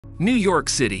New York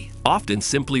City, often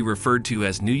simply referred to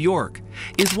as New York,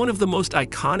 is one of the most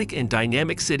iconic and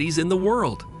dynamic cities in the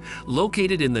world.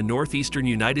 Located in the northeastern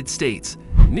United States,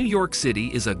 New York City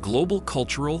is a global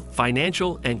cultural,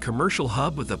 financial, and commercial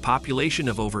hub with a population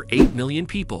of over 8 million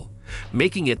people,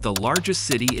 making it the largest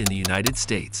city in the United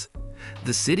States.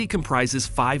 The city comprises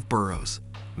 5 boroughs: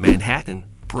 Manhattan,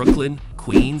 Brooklyn,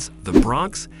 Queens, the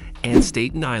Bronx, and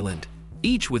Staten Island,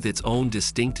 each with its own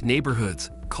distinct neighborhoods,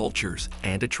 cultures,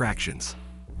 and attractions.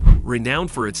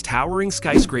 Renowned for its towering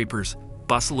skyscrapers,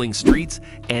 bustling streets,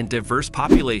 and diverse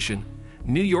population,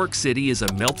 New York City is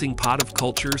a melting pot of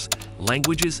cultures,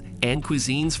 languages, and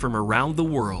cuisines from around the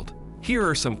world. Here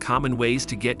are some common ways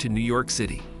to get to New York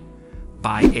City.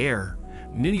 By air,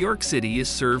 New York City is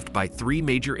served by 3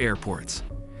 major airports: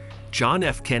 John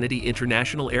F. Kennedy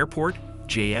International Airport,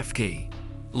 JFK,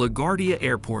 LaGuardia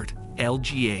Airport,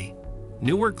 LGA,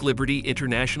 Newark Liberty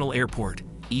International Airport,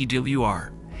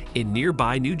 EWR, in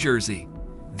nearby New Jersey.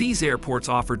 These airports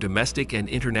offer domestic and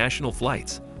international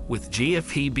flights, with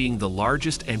JFK being the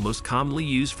largest and most commonly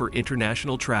used for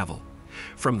international travel.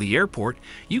 From the airport,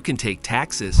 you can take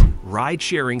taxis,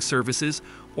 ride-sharing services,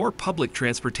 or public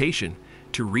transportation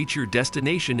to reach your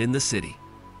destination in the city.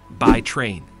 By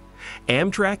train,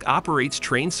 Amtrak operates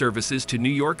train services to New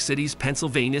York City's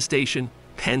Pennsylvania Station,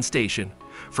 Penn Station,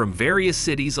 from various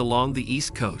cities along the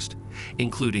East Coast,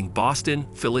 including Boston,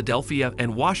 Philadelphia,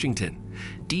 and Washington,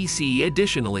 D.C.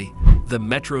 Additionally, the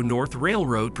Metro-North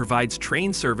Railroad provides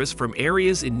train service from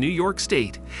areas in New York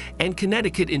State and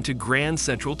Connecticut into Grand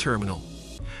Central Terminal.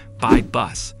 By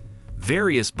bus,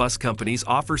 various bus companies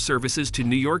offer services to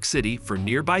New York City for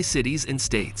nearby cities and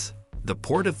states. The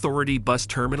Port Authority Bus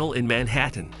Terminal in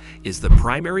Manhattan is the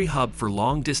primary hub for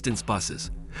long-distance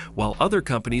buses, while other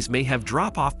companies may have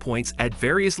drop-off points at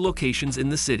various locations in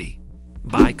the city.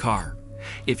 By car,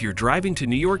 if you're driving to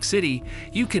New York City,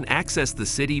 you can access the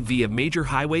city via major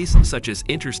highways such as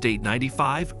Interstate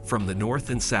 95 from the north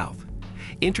and south,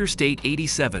 Interstate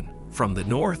 87 from the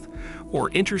north, or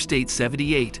Interstate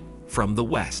 78 from the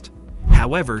west.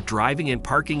 However, driving and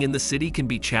parking in the city can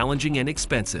be challenging and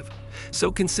expensive,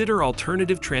 so consider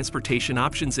alternative transportation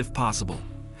options if possible.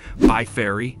 By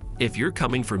ferry, if you're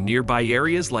coming from nearby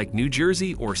areas like New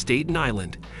Jersey or Staten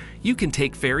Island, you can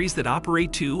take ferries that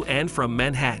operate to and from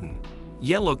Manhattan.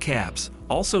 Yellow cabs,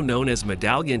 also known as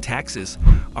medallion taxis,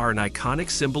 are an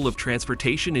iconic symbol of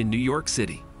transportation in New York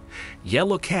City.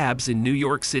 Yellow cabs in New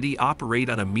York City operate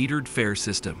on a metered fare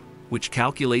system, which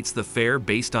calculates the fare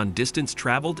based on distance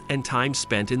traveled and time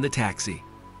spent in the taxi.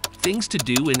 Things to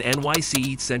do in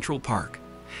NYC Central Park: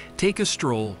 take a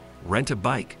stroll, rent a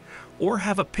bike, or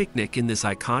have a picnic in this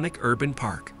iconic urban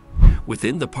park.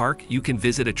 Within the park, you can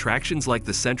visit attractions like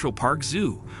the Central Park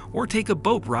Zoo or take a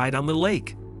boat ride on the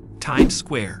lake. Times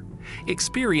Square.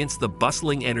 Experience the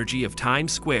bustling energy of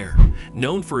Times Square,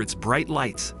 known for its bright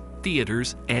lights,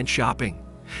 theaters, and shopping.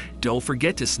 Don't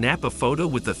forget to snap a photo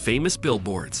with the famous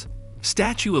billboards.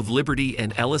 Statue of Liberty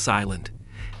and Ellis Island.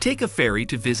 Take a ferry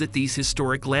to visit these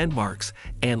historic landmarks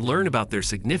and learn about their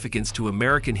significance to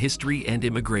American history and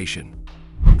immigration.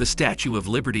 The Statue of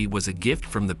Liberty was a gift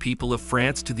from the people of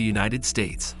France to the United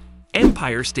States.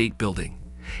 Empire State Building.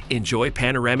 Enjoy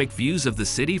panoramic views of the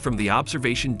city from the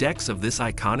observation decks of this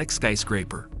iconic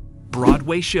skyscraper.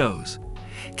 Broadway shows.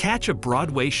 Catch a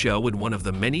Broadway show in one of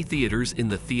the many theaters in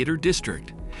the Theater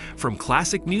District. From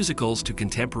classic musicals to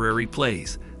contemporary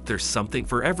plays, there's something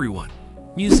for everyone.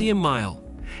 Museum Mile.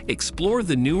 Explore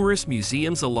the numerous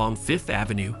museums along Fifth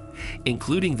Avenue,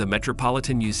 including the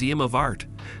Metropolitan Museum of Art,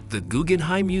 the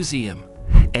Guggenheim Museum,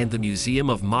 and the Museum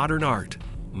of Modern Art,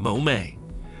 MoMA.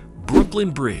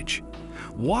 Brooklyn Bridge.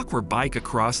 Walk or bike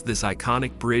across this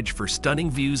iconic bridge for stunning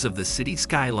views of the city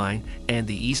skyline and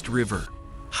the East River.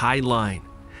 High Line.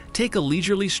 Take a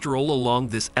leisurely stroll along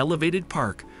this elevated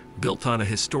park built on a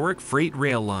historic freight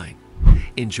rail line.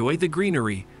 Enjoy the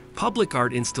greenery, public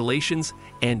art installations,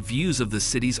 and views of the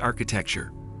city's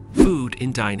architecture. Food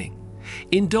and dining.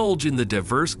 Indulge in the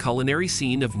diverse culinary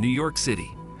scene of New York City.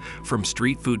 From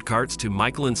street food carts to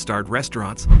Michelin-starred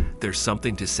restaurants, there's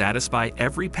something to satisfy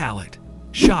every palate.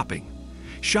 Shopping.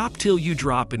 Shop till you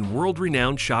drop in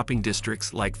world-renowned shopping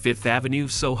districts like Fifth Avenue,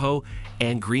 Soho,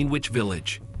 and Greenwich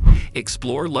Village.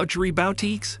 Explore luxury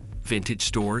boutiques, vintage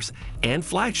stores, and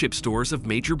flagship stores of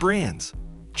major brands.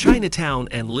 Chinatown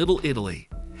and Little Italy.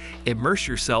 Immerse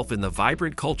yourself in the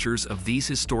vibrant cultures of these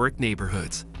historic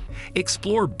neighborhoods.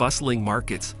 Explore bustling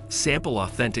markets, sample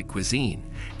authentic cuisine,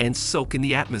 and soak in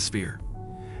the atmosphere.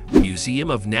 Museum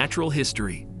of Natural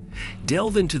History.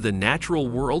 Delve into the natural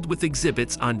world with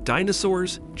exhibits on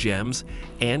dinosaurs, gems,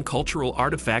 and cultural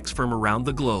artifacts from around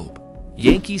the globe.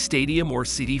 Yankee Stadium or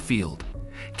Citi Field.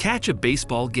 Catch a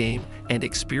baseball game and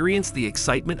experience the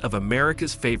excitement of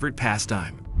America's favorite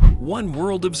pastime. One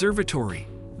World Observatory.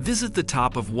 Visit the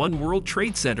top of One World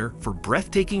Trade Center for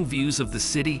breathtaking views of the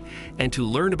city and to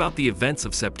learn about the events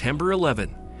of September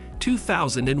 11,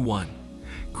 2001.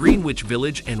 Greenwich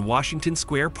Village and Washington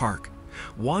Square Park.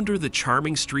 Wander the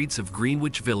charming streets of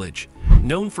Greenwich Village,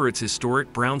 known for its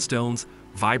historic brownstones,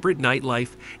 vibrant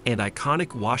nightlife, and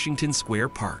iconic Washington Square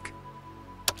Park.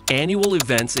 Annual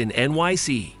events in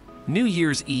NYC. New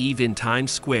Year's Eve in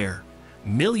Times Square.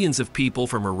 Millions of people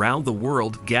from around the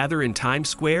world gather in Times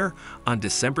Square on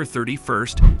December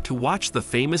 31st to watch the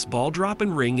famous ball drop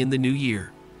and ring in the new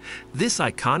year. This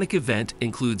iconic event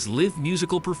includes live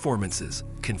musical performances,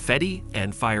 confetti,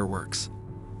 and fireworks.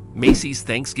 Macy's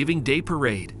Thanksgiving Day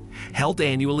Parade. Held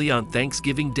annually on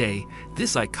Thanksgiving Day,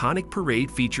 this iconic parade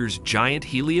features giant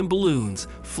helium balloons,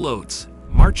 floats,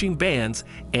 marching bands,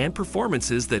 and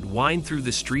performances that wind through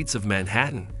the streets of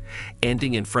Manhattan,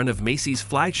 ending in front of Macy's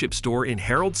flagship store in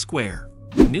Herald Square.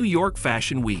 New York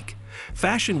Fashion Week.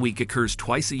 Fashion Week occurs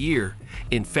twice a year,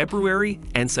 in February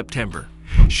and September,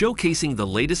 showcasing the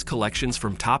latest collections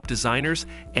from top designers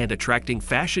and attracting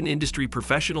fashion industry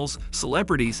professionals,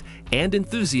 celebrities, and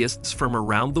enthusiasts from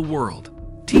around the world.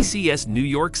 TCS New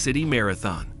York City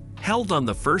Marathon. Held on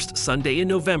the first Sunday in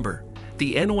November,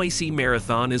 the NYC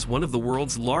Marathon is one of the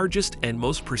world's largest and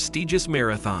most prestigious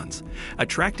marathons,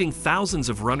 attracting thousands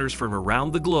of runners from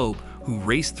around the globe who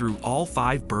race through all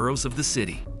 5 boroughs of the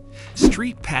city.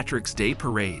 St. Patrick's Day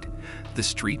Parade. The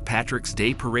St. Patrick's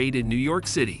Day Parade in New York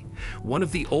City, one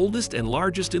of the oldest and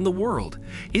largest in the world,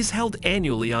 is held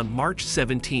annually on March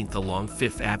 17th along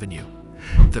 5th Avenue.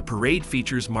 The parade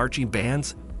features marching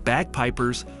bands,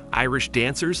 bagpipers, Irish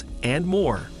dancers, and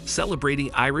more,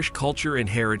 celebrating Irish culture and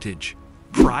heritage.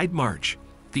 Pride March.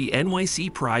 The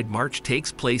NYC Pride March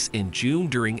takes place in June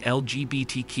during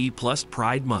LGBTQ+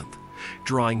 Pride Month,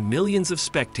 drawing millions of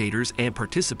spectators and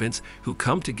participants who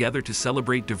come together to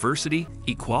celebrate diversity,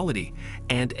 equality,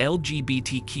 and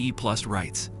LGBTQ+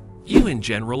 rights. UN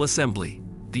General Assembly.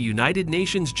 The United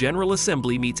Nations General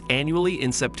Assembly meets annually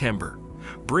in September,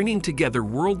 bringing together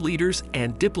world leaders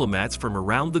and diplomats from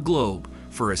around the globe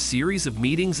for a series of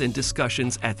meetings and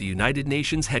discussions at the United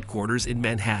Nations headquarters in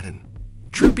Manhattan.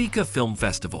 Tribeca Film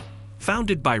Festival.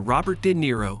 Founded by Robert De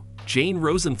Niro, Jane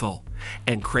Rosenthal,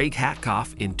 and Craig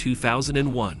Hatkoff in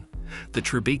 2001, the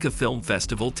Tribeca Film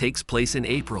Festival takes place in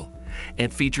April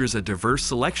and features a diverse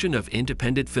selection of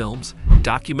independent films,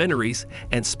 documentaries,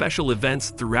 and special events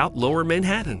throughout Lower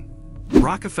Manhattan.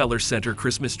 Rockefeller Center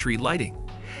Christmas Tree Lighting.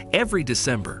 Every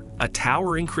December, a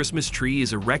towering Christmas tree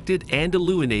is erected and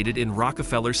illuminated in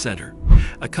Rockefeller Center,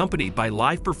 accompanied by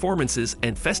live performances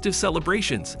and festive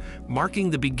celebrations, marking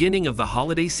the beginning of the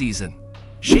holiday season.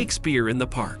 Shakespeare in the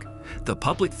Park. The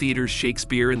Public Theater's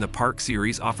Shakespeare in the Park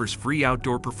series offers free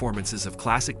outdoor performances of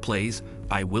classic plays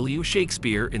by William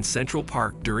Shakespeare in Central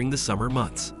Park during the summer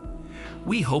months.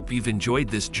 We hope you've enjoyed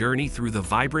this journey through the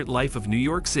vibrant life of New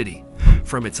York City,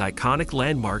 from its iconic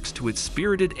landmarks to its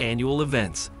spirited annual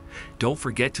events. Don't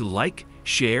forget to like,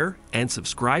 share, and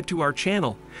subscribe to our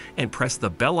channel, and press the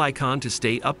bell icon to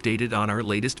stay updated on our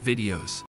latest videos.